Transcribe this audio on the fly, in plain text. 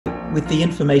With the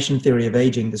information theory of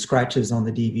aging, the scratches on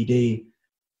the DVD,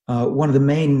 one of the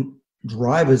main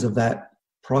drivers of that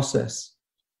process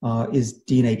is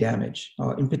DNA damage.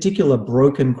 In particular,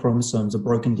 broken chromosomes or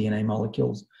broken DNA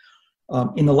molecules.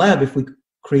 In the lab, if we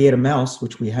create a mouse,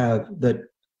 which we have, that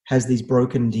has these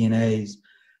broken DNAs,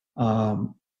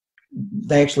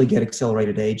 they actually get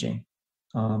accelerated aging.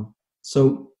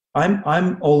 So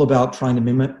I'm all about trying to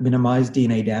minimize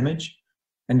DNA damage,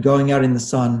 and going out in the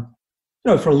sun,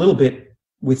 for a little bit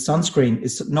with sunscreen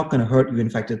is not going to hurt you. In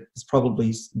fact, it's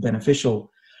probably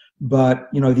beneficial. But,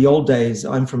 the old days,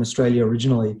 I'm from Australia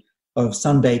originally, of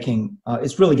sunbaking,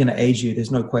 it's really going to age you.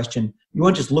 There's no question. You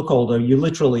won't just look older.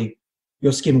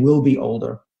 Your skin will be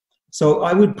older. So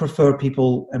I would prefer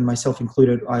people, and myself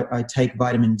included, I take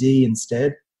vitamin D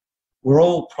instead. We're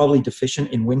all probably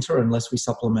deficient in winter unless we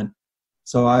supplement.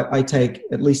 So I take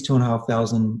at least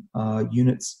 2,500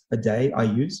 units a day I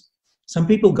use. Some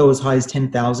people go as high as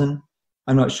 10,000.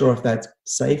 I'm not sure if that's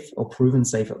safe or proven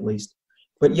safe at least.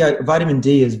 But yeah, vitamin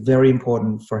D is very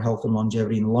important for health and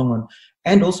longevity in the long run,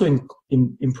 and also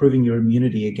in improving your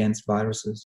immunity against viruses.